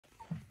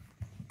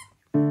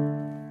Is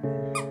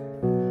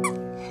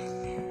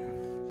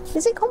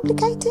it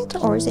complicated,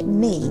 or is it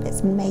me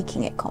that's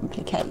making it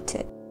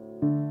complicated?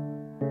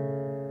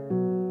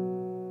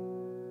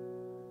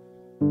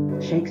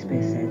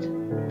 Shakespeare said,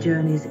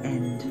 journeys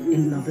end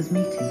in lovers'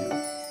 meeting.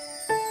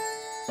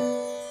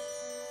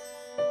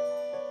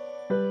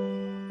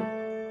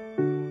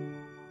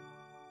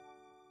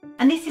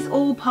 And this is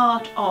all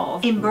part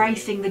of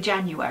embracing the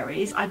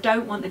Januaries. I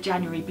don't want the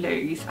January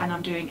blues, and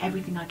I'm doing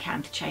everything I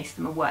can to chase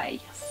them away.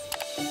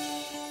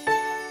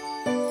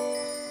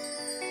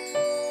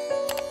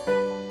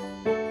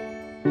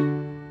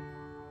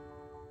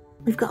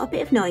 We've got a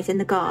bit of noise in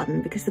the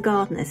garden because the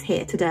gardener's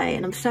here today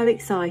and I'm so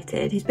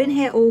excited. He's been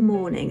here all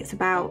morning. It's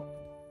about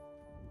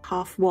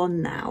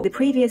 1:30 now. The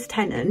previous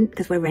tenant,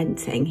 because we're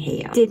renting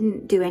here,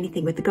 didn't do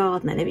anything with the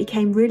garden and it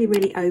became really,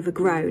 really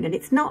overgrown. And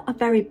it's not a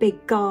very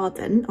big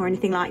garden or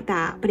anything like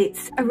that, but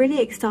it's a really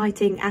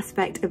exciting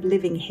aspect of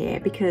living here,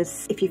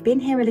 because if you've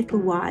been here a little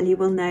while, you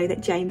will know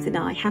that James and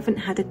I haven't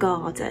had a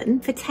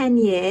garden for 10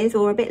 years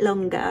or a bit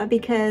longer,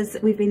 because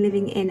we've been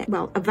living in,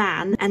 well, a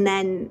van, and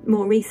then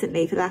more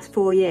recently, for the last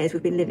 4 years,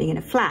 we've been living in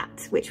a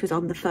flat, which was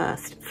on the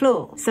first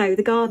floor. So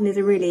the garden is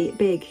a really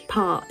big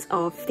part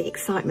of the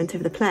excitement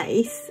of the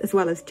place, as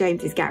well as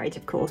James's garage,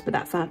 of course, but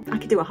I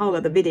could do a whole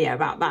other video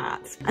about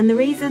that. And the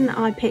reason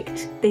I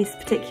picked this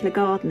particular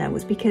gardener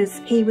was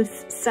because he was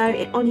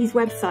on his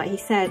website, he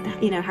said,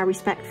 you know, how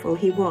respectful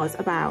he was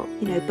about,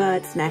 you know,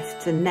 birds'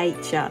 nests and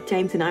nature.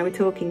 James and I were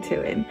talking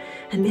to him,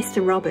 and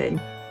Mr. Robin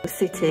was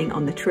sitting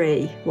on the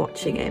tree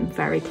watching him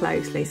very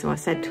closely. So I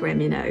said to him,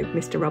 you know,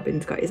 Mr.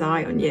 Robin's got his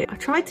eye on you. I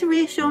tried to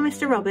reassure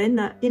Mr. Robin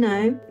that, you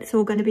know, it's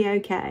all going to be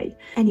okay.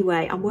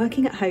 Anyway, I'm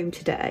working at home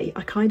today.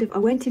 I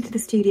went into the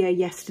studio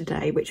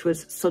yesterday, which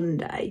was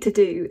Sunday, to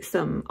do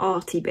some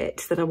arty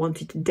bits that I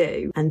wanted to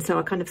do. And so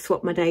I kind of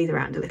swapped my days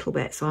around a little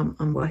bit. So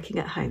I'm working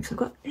at home. So I've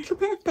got a little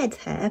bit of bed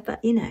hair,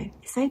 but you know,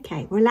 it's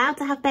okay. We're allowed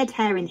to have bed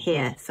hair in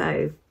here,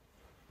 so.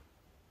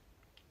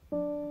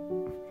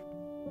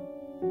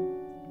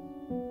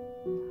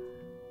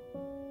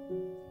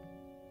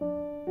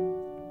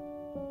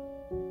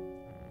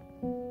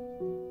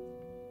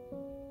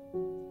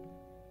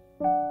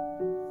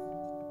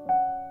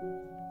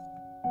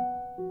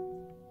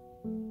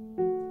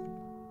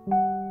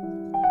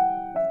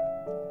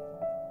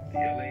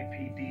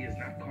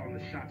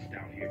 Shots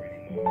down here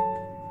anymore.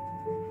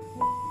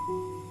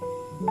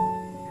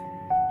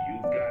 You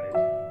got it.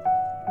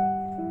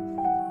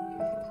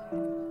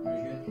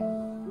 Very good.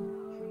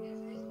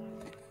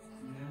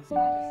 Yes.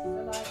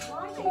 They're like,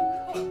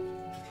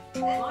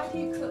 Why do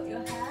you cut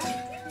your hair?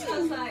 I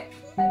was like,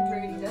 I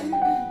really don't.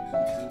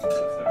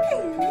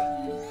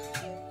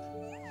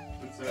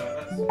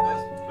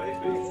 That's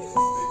baby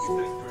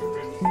texture and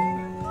print.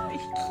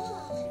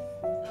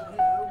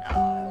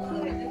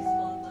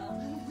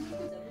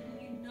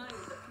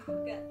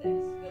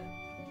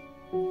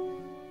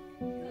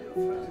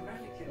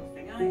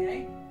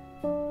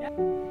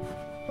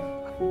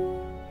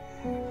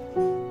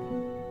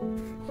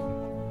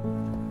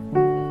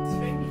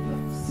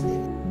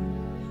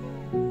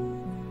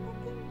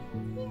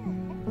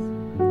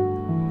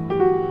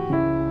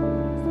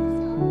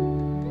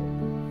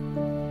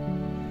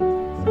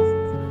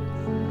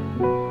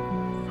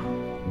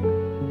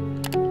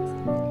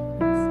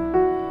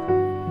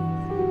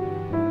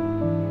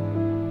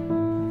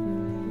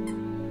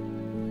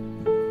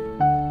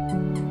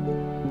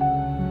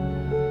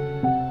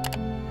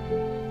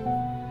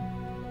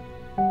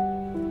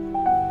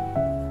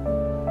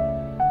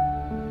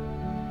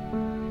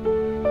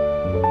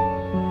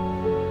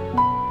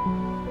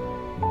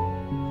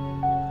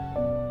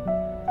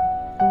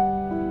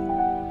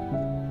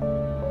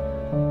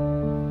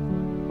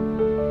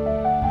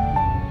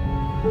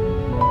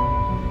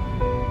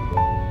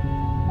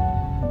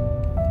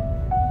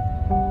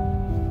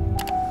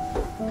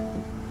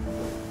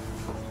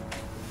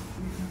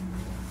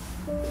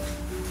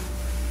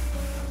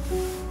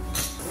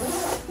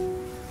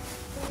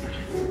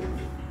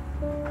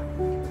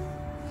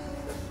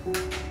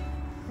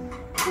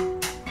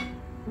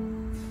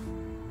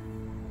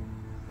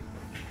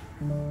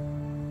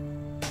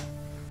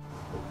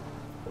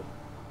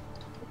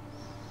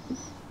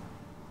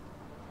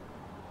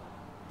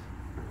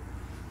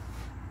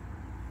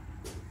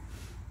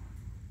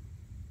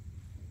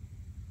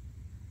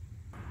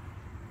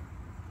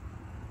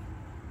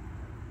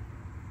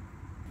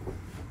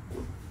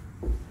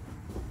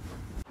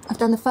 I've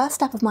done the first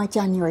step of my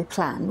January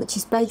plan, which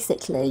is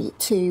basically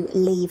to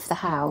leave the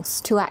house,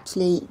 to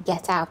actually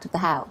get out of the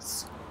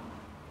house.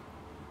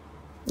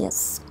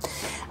 Yes.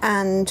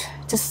 And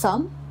to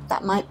some,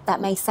 that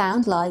may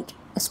sound like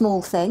a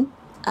small thing,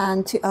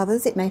 and to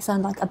others it may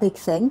sound like a big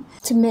thing.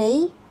 To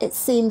me, it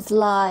seems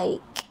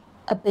like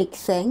a big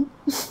thing.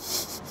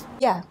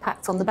 Yeah,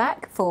 pats on the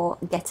back for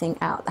getting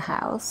out the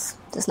house.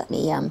 Just let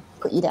me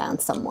put you down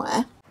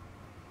somewhere.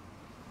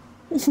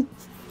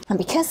 And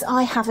because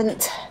I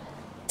haven't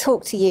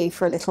talk to you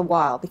for a little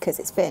while because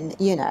it's been,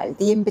 you know,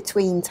 the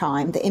in-between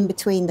time, the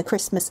in-between the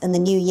Christmas and the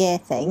New Year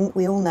thing.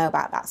 We all know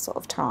about that sort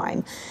of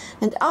time.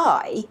 And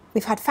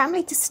we've had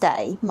family to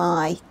stay,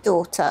 my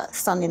daughter,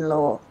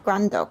 son-in-law,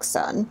 granddog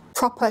son,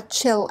 proper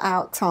chill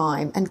out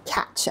time and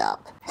catch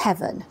up.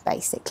 Heaven,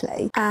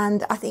 basically.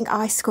 And I think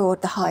I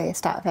scored the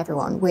highest out of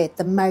everyone with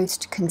the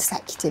most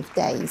consecutive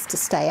days to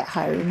stay at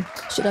home.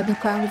 Should I be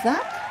proud of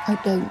that?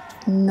 I don't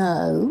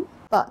know.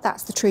 But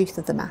that's the truth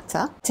of the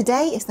matter.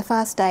 Today is the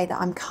first day that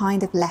I'm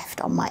kind of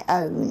left on my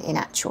own, in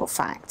actual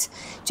fact.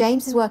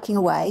 James is working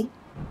away,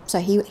 so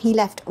he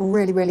left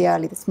really, really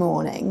early this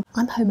morning.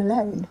 I'm home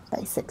alone,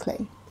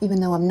 basically,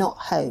 even though I'm not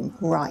home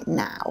right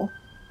now.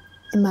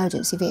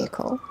 Emergency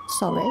vehicle,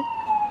 sorry.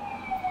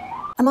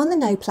 I'm on the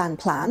no plan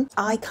plan.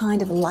 I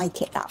kind of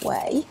like it that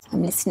way.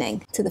 I'm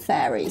listening to the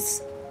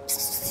fairies.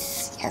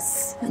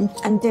 Yes,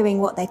 and doing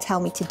what they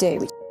tell me to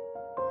do.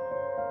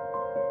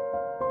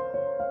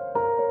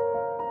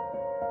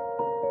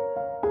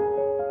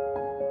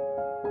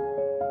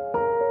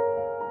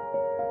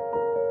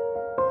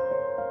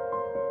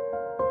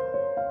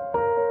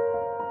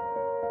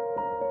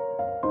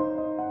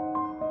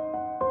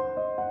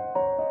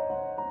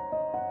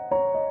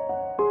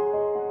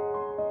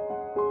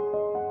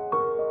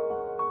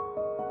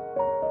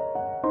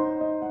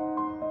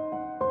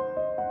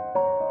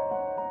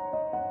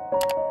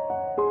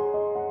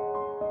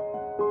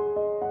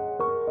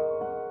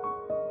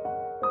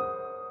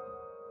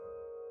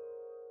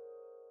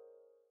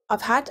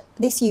 I've had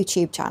this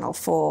YouTube channel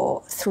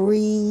for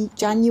 3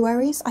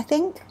 Januaries, I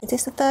think. Is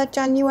this the 3rd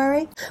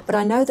January? But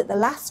I know that the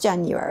last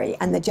January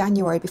and the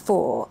January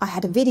before, I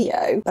had a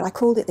video, but I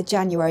called it the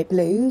January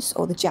Blues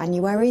or the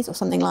Januaries or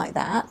something like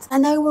that. I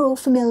know we're all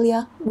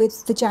familiar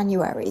with the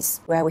Januaries,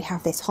 where we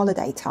have this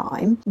holiday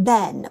time.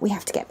 Then we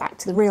have to get back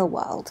to the real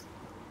world.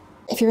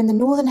 If you're in the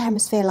Northern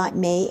Hemisphere like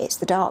me, it's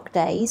the dark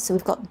days. So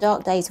we've got the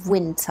dark days of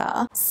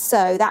winter.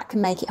 So that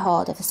can make it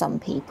harder for some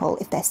people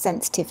if they're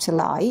sensitive to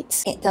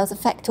light. It does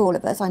affect all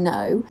of us, I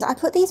know. So I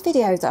put these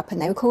videos up and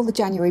they were called the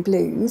January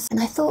Blues. And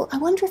I thought, I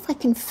wonder if I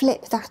can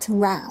flip that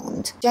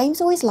around.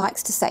 James always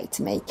likes to say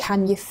to me,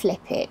 can you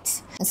flip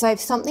it? And so if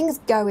something's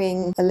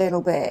going a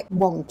little bit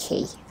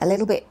wonky, a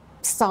little bit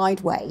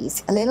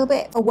sideways, a little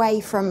bit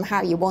away from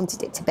how you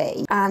wanted it to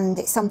be, and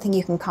it's something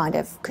you can kind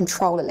of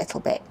control a little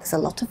bit, because a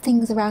lot of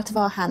things are out of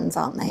our hands,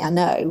 aren't they? I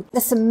know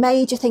there's some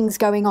major things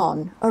going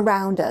on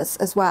around us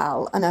as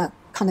well, and a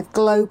kind of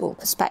global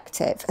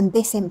perspective, and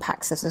this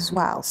impacts us as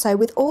well. So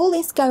with all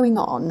this going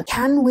on,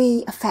 can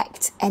we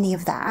affect any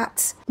of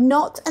that?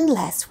 Not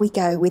unless we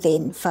go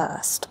within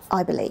first,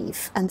 I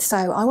believe. And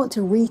so I want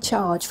to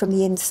recharge from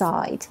the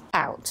inside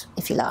out,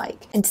 if you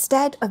like,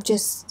 instead of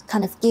just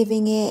kind of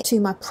giving it to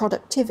my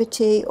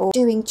productivity or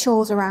doing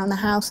chores around the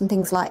house and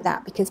things like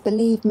that, because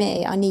believe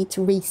me, I need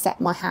to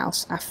reset my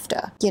house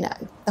after, you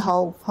know, the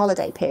whole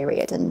holiday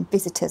period and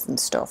visitors and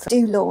stuff.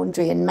 Do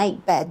laundry and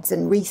make beds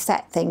and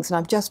reset things, and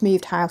I've just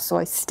moved house, so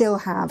I still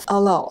have a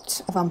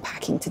lot of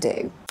unpacking to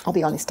do. I'll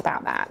be honest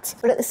about that.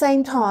 But at the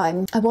same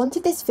time, I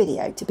wanted this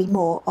video to be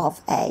more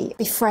of a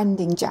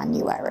befriending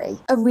January,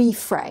 a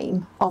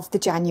reframe of the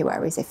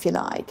Januaries, if you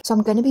like. So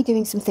I'm going to be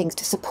doing some things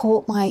to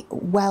support my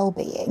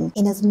well-being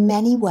in as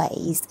many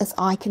ways as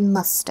I can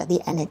muster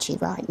the energy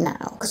right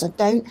now, because I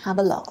don't have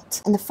a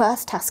lot. And the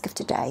first task of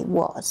today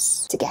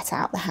was to get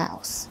out the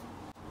house.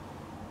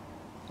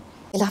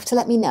 You'll have to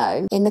let me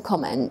know in the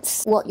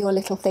comments what your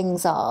little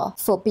things are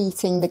for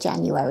beating the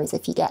Januaries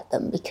if you get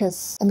them,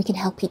 because then we can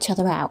help each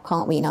other out,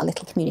 can't we, in our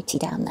little community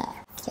down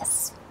there?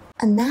 Yes.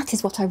 And that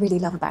is what I really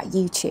love about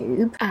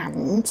YouTube,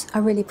 and I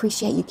really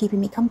appreciate you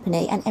keeping me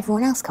company and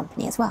everyone else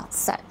company as well.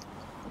 So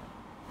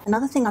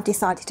another thing I've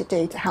decided to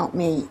do to help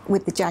me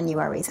with the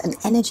Januaries and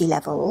energy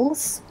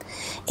levels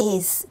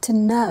is to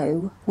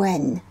know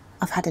when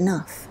I've had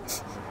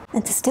enough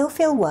and to still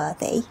feel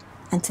worthy,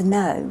 and to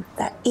know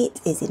that it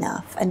is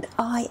enough and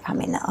I am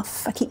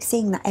enough. I keep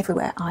seeing that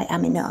everywhere, I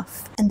am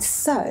enough. And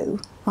so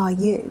are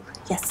you,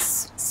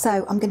 yes.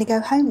 So I'm gonna go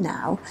home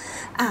now,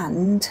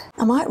 and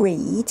I might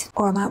read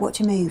or I might watch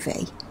a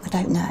movie, I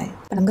don't know.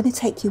 But I'm gonna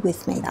take you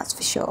with me, that's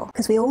for sure,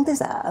 because we all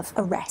deserve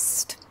a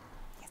rest.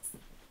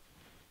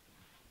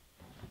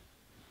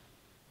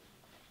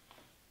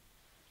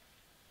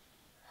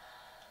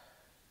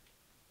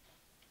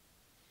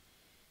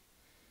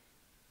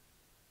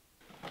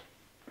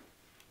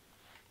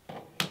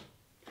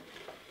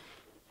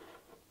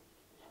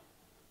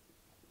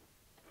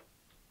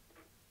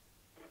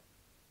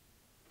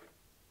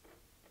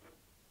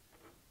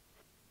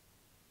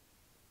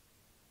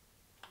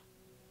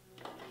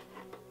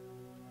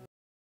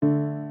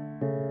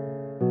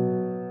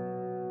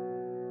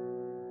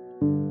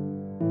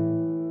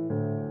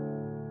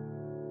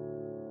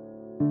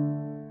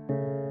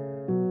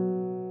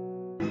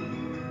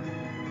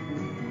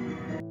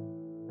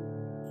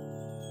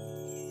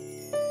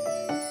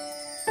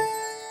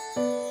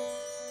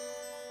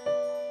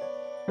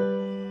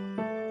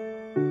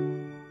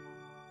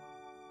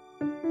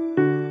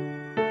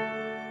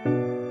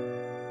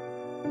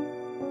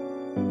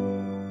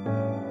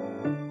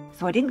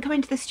 So I didn't come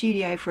into the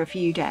studio for a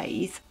few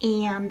days,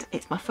 and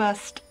it's my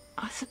first,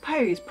 I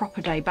suppose, proper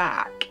day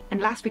back.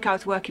 And last week I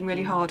was working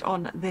really hard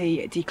on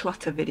the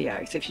declutter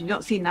video, so if you've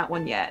not seen that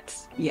one yet,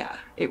 yeah,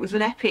 it was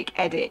an epic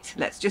edit,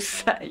 let's just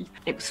say.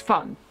 It was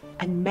fun.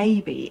 And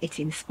maybe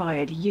it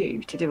inspired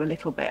you to do a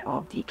little bit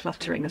of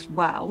decluttering as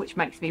well, which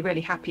makes me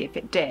really happy if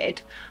it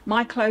did.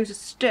 My clothes are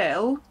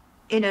still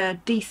in a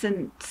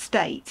decent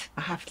state,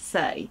 I have to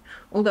say,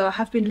 although I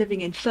have been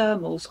living in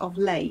thermals of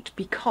late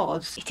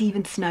because it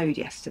even snowed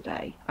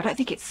yesterday. I don't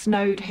think it's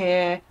snowed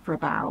here for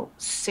about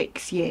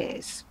 6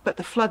 years, but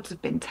the floods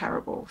have been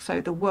terrible, so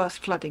the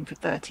worst flooding for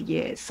 30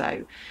 years.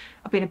 So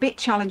I've been a bit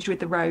challenged with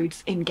the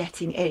roads in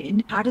getting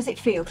in. How does it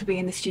feel to be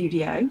in the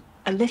studio?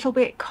 A little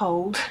bit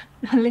cold,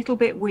 a little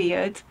bit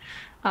weird.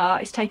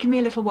 It's taken me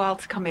a little while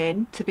to come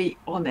in, to be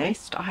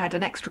honest. I had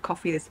an extra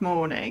coffee this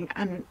morning,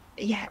 and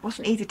yeah, it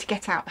wasn't easy to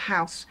get out the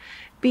house,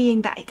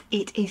 being that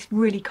it is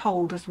really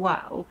cold as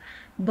well.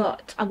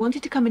 But I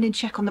wanted to come in and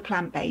check on the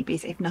plant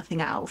babies, if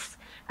nothing else.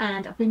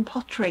 And I've been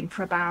pottering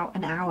for about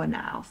an hour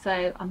now,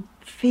 so I'm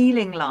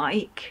feeling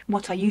like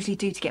what I usually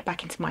do to get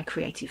back into my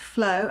creative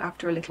flow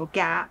after a little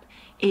gap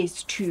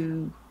is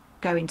to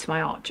go into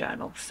my art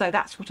journal. So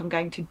that's what I'm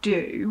going to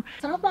do.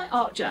 Some of my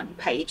art journal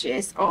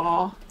pages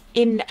are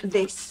in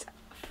this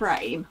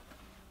frame,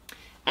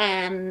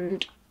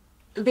 and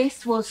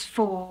this was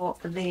for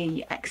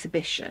the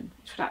exhibition.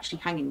 It's actually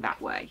hanging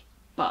that way,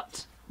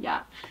 but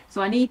yeah.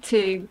 So I need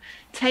to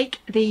take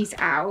these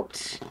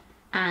out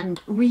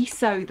and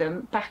re-sew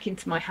them back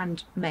into my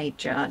handmade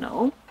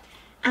journal.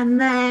 And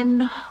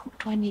then what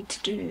do I need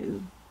to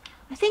do?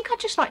 I think I'd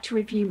just like to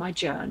review my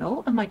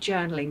journal and my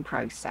journaling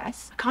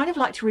process. I kind of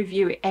like to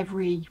review it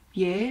every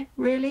year,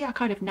 really. I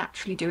kind of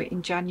naturally do it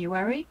in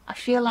January. I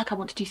feel like I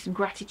want to do some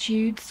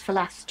gratitudes for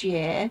last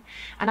year,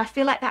 and I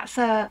feel like that's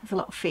a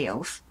lot of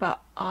feels,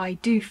 but I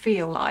do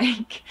feel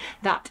like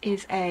that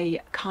is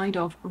a kind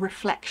of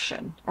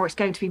reflection, or it's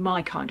going to be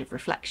my kind of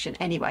reflection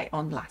anyway,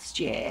 on last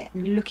year.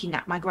 And looking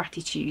at my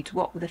gratitudes,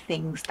 what were the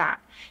things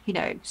that, you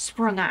know,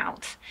 sprung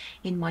out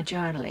in my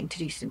journaling to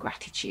do some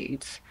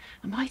gratitudes.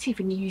 I might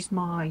even use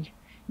my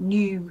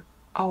new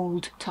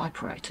old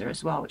typewriter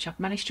as well, which I've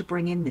managed to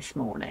bring in this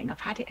morning. I've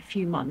had it a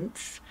few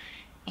months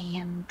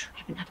and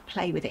haven't had to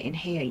play with it in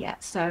here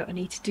yet, so I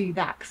need to do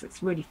that because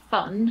it's really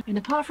fun. And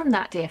apart from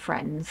that, dear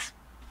friends,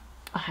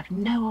 I have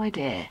no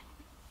idea.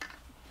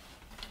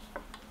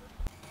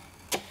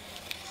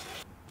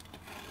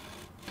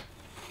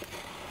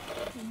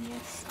 And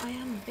yes, I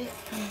am a bit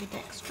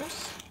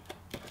ambidextrous.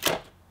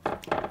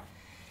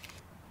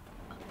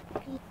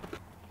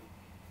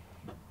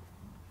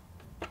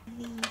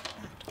 Leave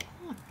that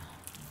on.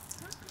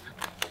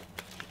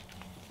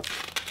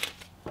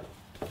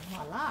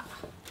 Voila.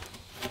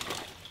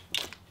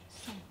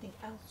 Something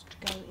else to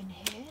go in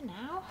here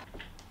now.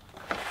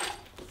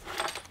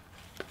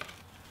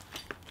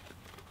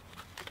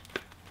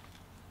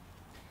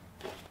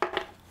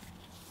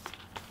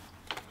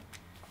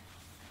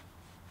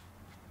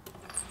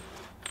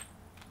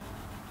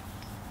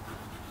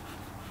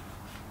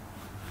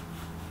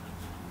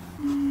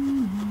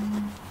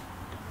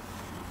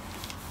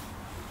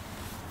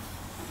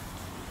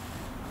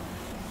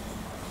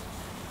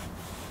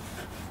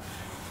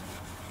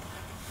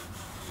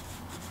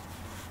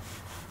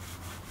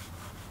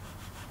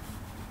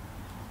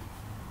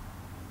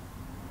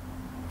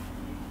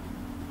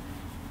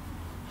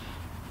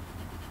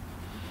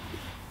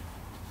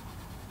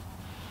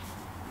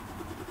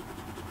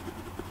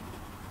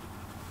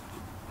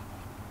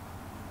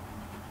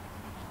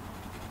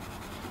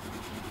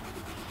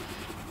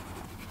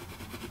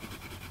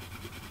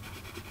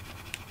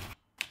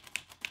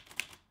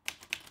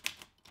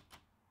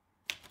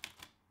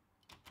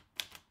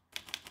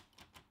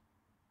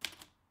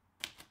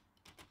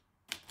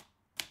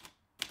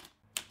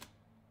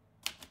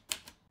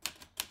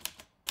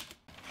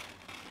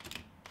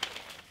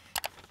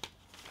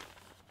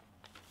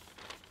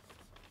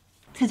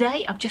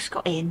 Today I've just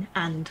got in,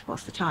 and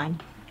what's the time?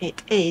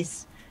 It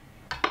is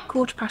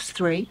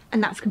 3:15,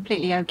 and that's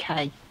completely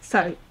okay.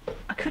 So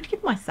I could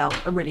give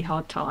myself a really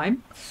hard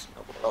time.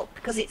 Snuggle up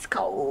because it's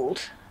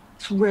cold.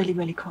 It's really,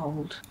 really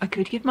cold. I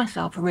could give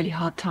myself a really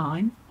hard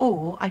time,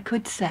 or I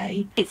could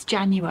say it's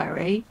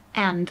January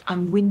and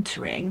I'm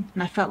wintering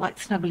and I felt like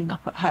snuggling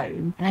up at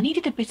home and I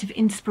needed a bit of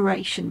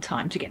inspiration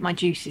time to get my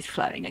juices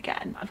flowing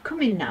again. I've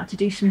come in now to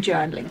do some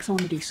journaling, so I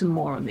want to do some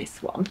more on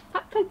this one.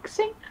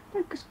 Focusing,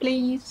 focus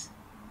please.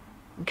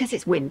 Because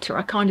it's winter,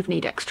 I kind of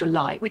need extra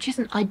light, which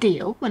isn't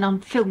ideal when I'm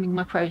filming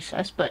my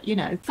process, but you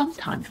know,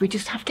 sometimes we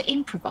just have to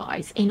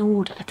improvise in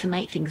order to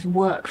make things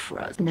work for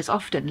us. And there's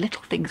often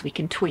little things we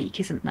can tweak,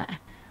 isn't there?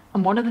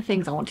 And one of the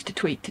things I wanted to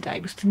tweak today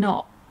was to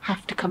not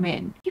have to come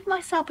in. Give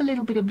myself a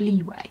little bit of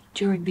leeway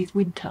during these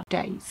winter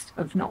days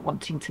of not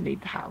wanting to leave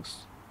the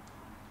house.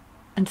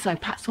 And so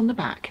pats on the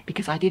back,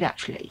 because I did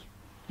actually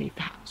leave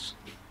the house.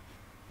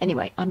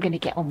 Anyway, I'm going to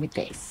get on with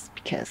this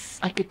because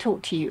I could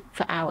talk to you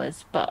for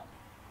hours, but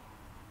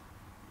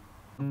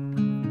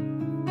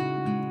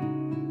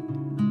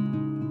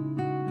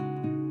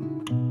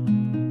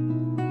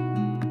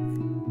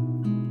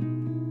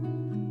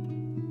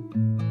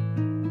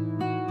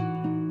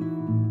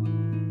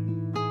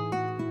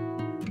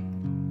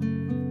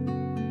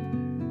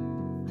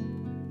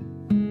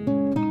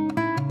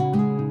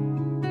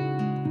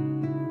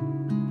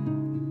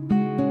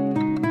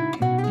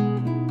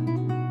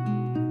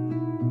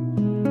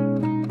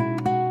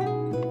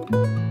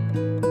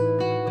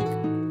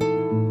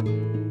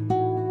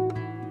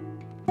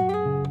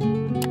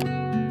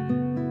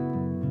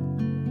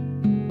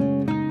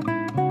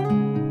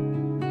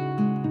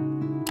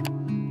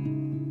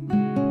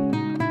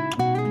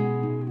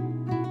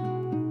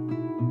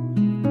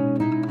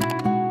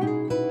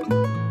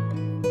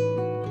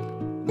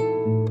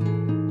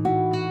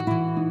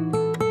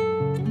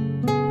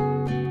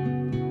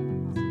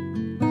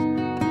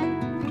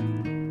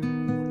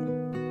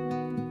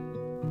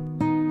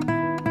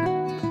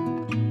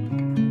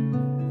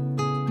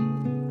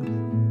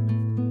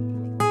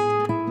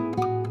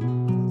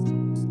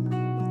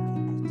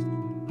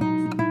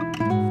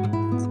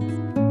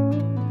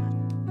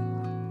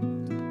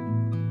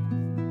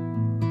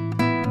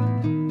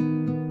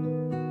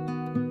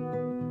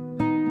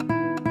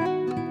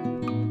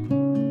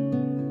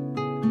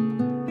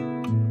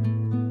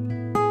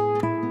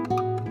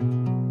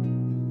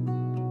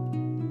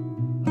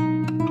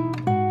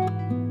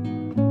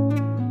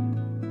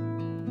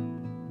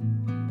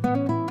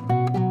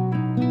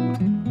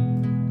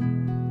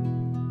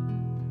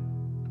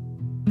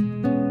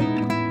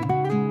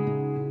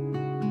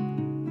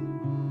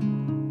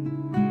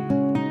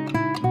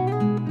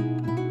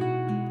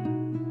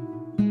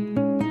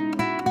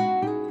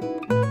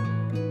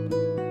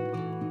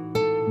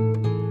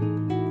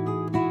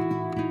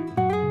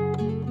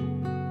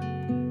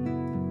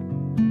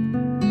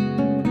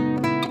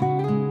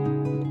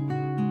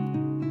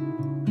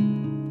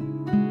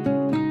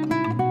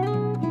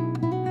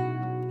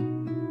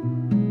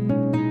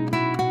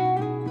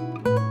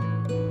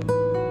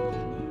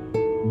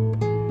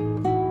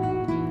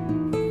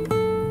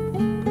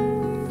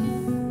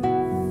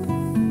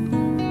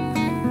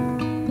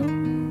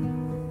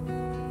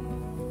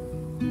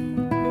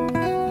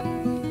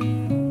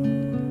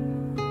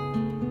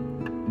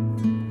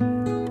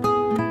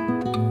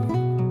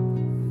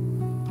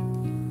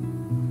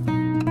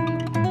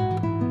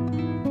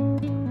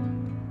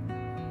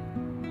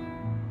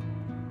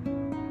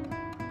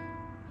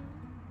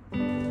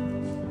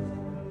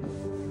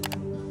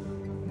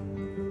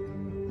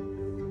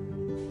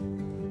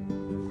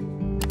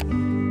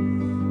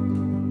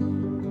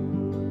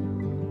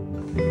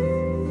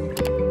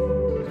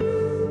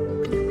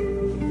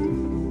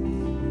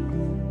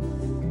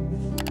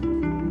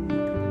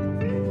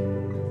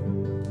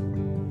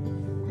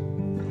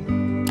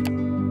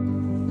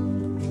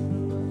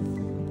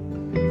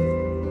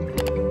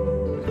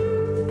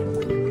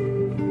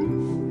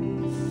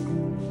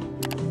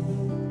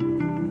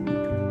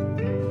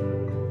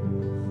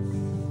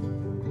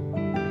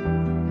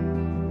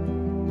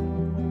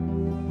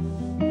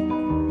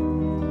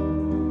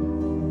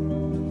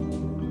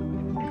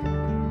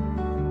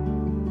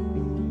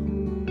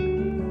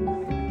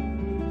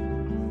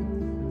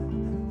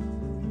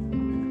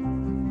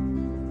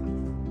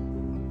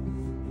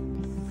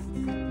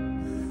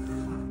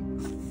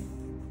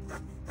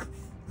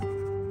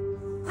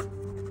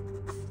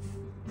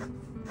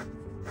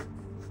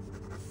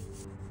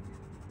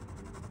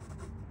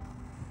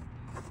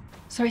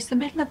So it's the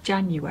middle of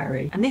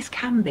January, and this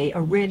can be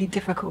a really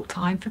difficult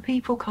time for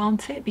people,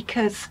 can't it?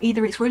 Because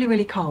either it's really,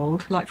 really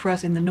cold, like for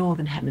us in the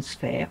Northern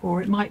Hemisphere,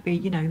 or it might be,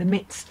 you know, the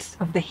midst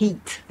of the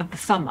heat of the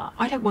summer.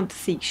 I don't want to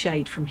seek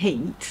shade from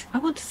heat. I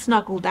want to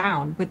snuggle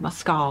down with my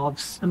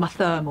scarves and my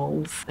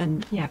thermals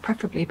and, yeah,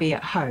 preferably be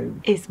at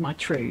home, is my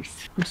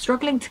truth. I'm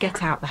struggling to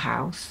get out the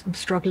house. I'm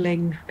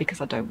struggling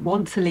because I don't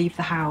want to leave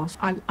the house.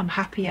 I'm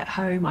happy at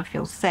home. I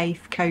feel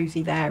safe,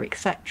 cosy there,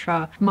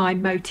 etc. My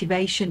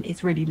motivation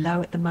is really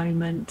low at the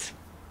moment.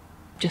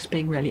 Just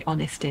being really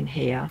honest in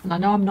here, and I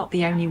know I'm not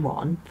the only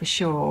one, for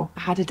sure.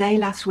 I had a day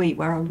last week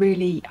where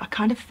I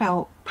kind of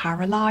felt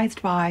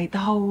paralysed by the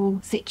whole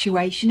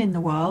situation in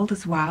the world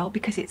as well,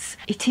 because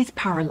it is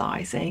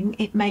paralysing.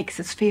 It makes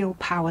us feel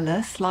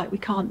powerless, like we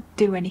can't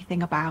do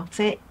anything about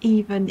it,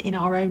 even in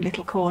our own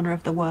little corner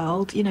of the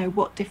world. You know,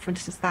 what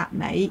difference does that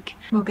make?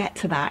 We'll get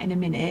to that in a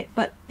minute.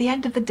 But at the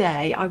end of the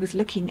day, I was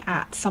looking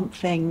at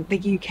something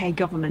the UK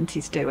government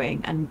is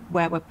doing, and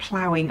where we're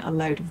ploughing a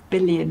load of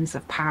billions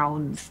of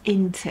pounds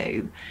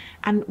into.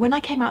 And when I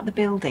came out the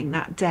building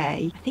that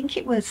day, I think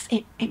it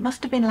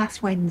must have been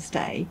last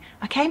Wednesday,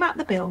 I came out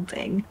the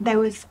building, there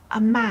was a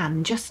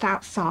man just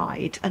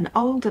outside, an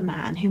older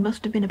man who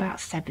must have been about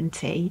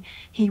 70.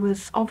 He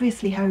was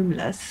obviously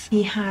homeless.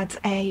 He had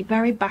a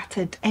very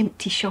battered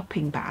empty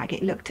shopping bag.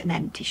 It looked an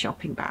empty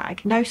shopping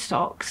bag. No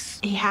socks.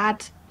 He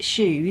had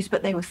shoes,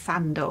 but they were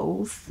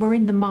sandals. We're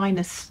in the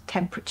minus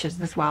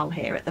temperatures as well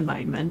here at the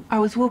moment. I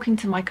was walking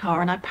to my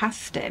car and I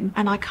passed him,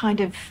 and I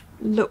kind of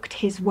looked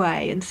his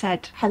way and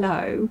said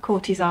hello,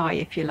 caught his eye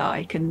if you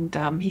like, and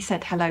he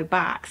said hello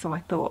back. So I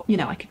thought, you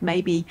know, I could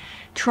maybe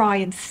try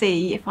and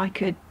see if I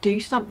could do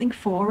something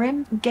for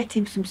him, get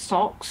him some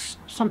socks,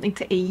 something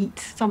to eat,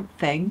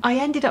 something. I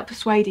ended up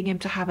persuading him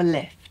to have a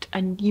lift.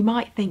 And you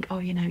might think, oh,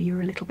 you know,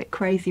 you're a little bit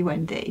crazy,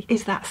 Wendy.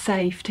 Is that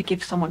safe to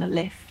give someone a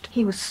lift?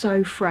 He was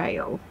so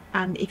frail.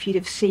 And if you'd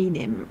have seen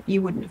him,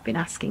 you wouldn't have been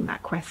asking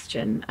that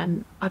question.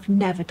 And I've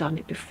never done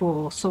it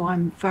before. So I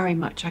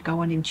go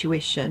on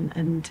intuition.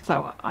 And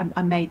so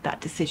I made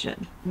that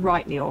decision,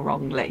 rightly or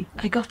wrongly.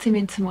 I got him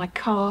into my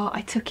car.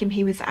 I took him.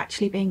 He was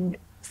actually being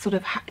sort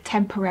of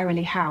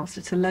temporarily housed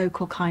at a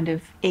local kind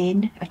of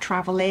inn, a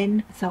travel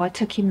inn. So I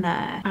took him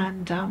there,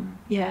 and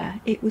yeah,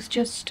 it was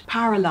just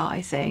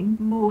paralysing,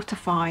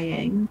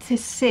 mortifying to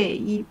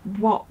see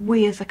what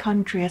we as a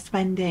country are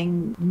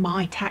spending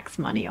my tax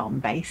money on,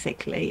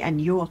 basically, and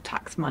your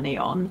tax money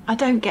on. I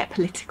don't get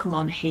political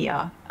on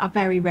here. I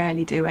very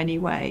rarely do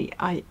anyway.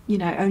 You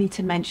know, only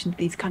to mention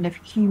these kind of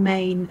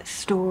humane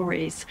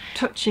stories,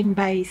 touching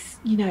base,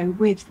 you know,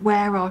 with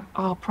where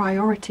our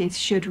priorities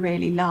should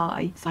really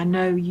lie. So I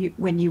know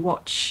when you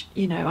watch,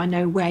 you know, I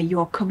know where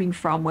you're coming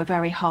from. We're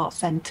very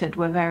heart-centered.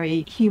 We're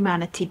very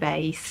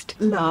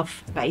humanity-based.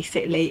 Love,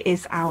 basically,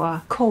 is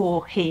our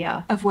core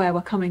here of where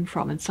we're coming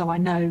from. And so I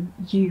know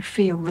you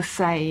feel the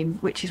same,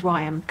 which is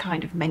why I'm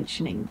kind of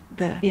mentioning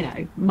the, you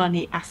know,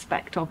 money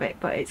aspect of it.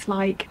 But it's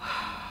like,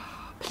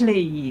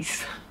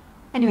 please.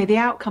 Anyway, the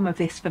outcome of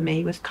this for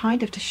me was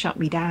kind of to shut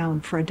me down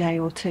for a day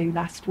or two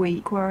last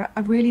week, where I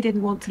really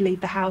didn't want to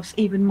leave the house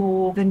even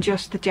more than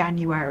just the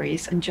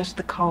Januaries and just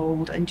the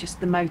cold and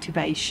just the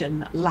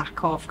motivation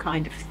lack of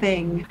kind of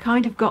thing.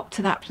 Kind of got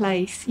to that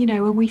place, you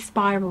know, when we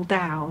spiral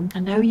down.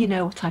 I know you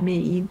know what I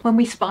mean. When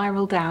we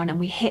spiral down and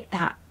we hit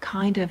that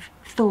kind of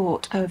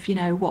thought of, you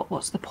know,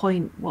 what's the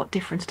point? What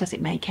difference does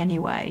it make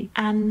anyway?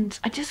 And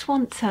I just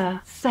want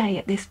to say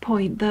at this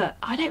point that,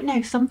 I don't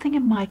know, something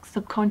in my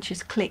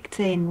subconscious clicked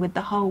in with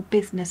the whole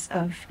business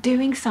of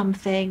doing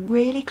something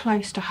really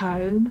close to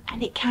home.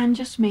 And it can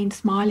just mean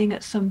smiling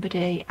at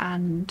somebody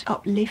and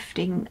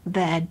uplifting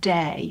their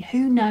day.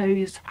 Who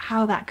knows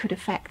how that could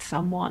affect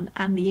someone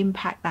and the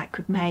impact that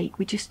could make?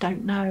 We just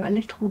don't know. A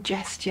little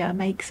gesture,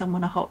 make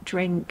someone a hot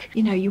drink.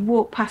 You know, you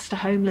walk past a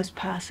homeless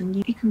person,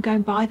 you can go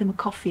and buy them a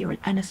coffee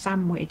and a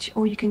sandwich,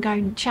 or you can go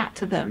and chat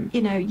to them.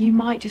 You know, you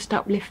might just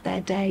uplift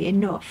their day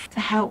enough to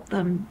help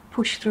them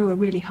push through a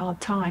really hard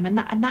time, and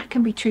that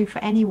can be true for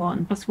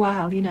anyone as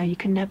well. You know, you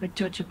can never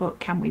judge a book,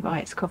 can we, by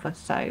its cover?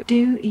 So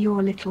do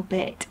your little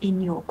bit in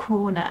your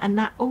corner, and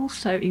that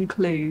also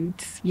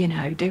includes, you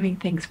know, doing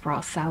things for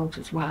ourselves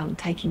as well and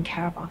taking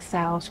care of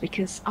ourselves,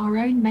 because our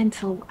own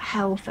mental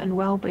health and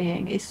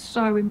well-being is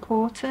so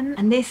important.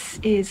 And this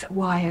is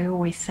why I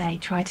always say,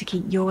 try to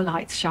keep your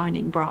lights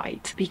shining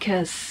bright,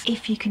 because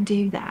if you can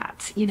do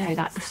that, you know,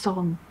 that the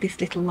song, This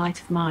Little Light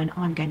of Mine,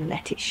 I'm going to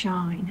let it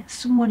shine,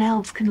 someone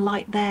else can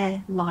light their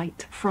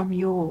light from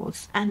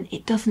yours, and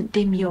it doesn't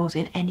dim yours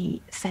in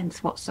any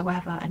sense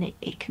whatsoever, and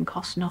it can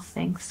cost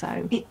nothing.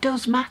 So it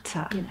does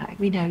matter, you know,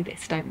 we know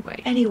this, don't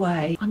we?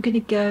 Anyway, I'm gonna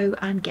go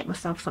and get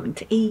myself something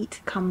to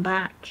eat, come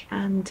back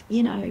and,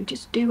 you know,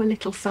 just do a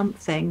little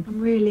something. I'm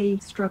really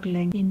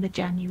struggling in the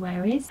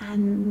Januaries,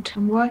 and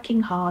I'm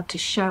working hard to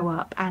show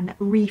up and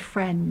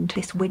refriend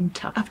this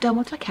winter. I've done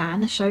what I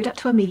can. I showed up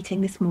to a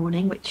meeting this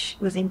morning, which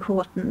was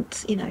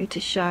important, you know, to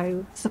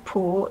show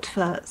support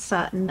for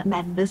certain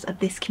members of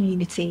this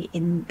community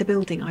in the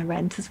building I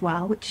rent as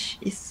well, which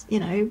is, you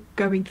know,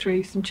 going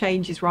through some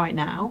changes right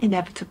now.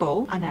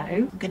 Inevitable, I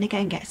know. I'm going to go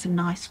and get some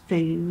nice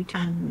food,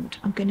 and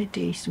I'm going to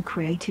do some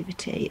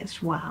creativity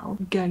as well.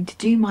 I'm going to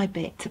do my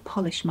bit to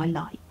polish my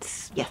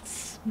lights.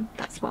 Yes,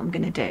 that's what I'm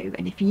going to do.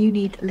 And if you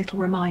need a little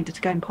reminder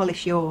to go and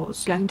polish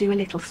yours, go and do a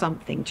little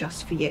something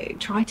just for you.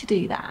 Try to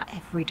do that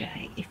every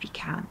day if you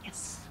can.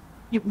 Yes,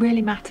 it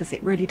really matters.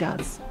 It really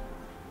does.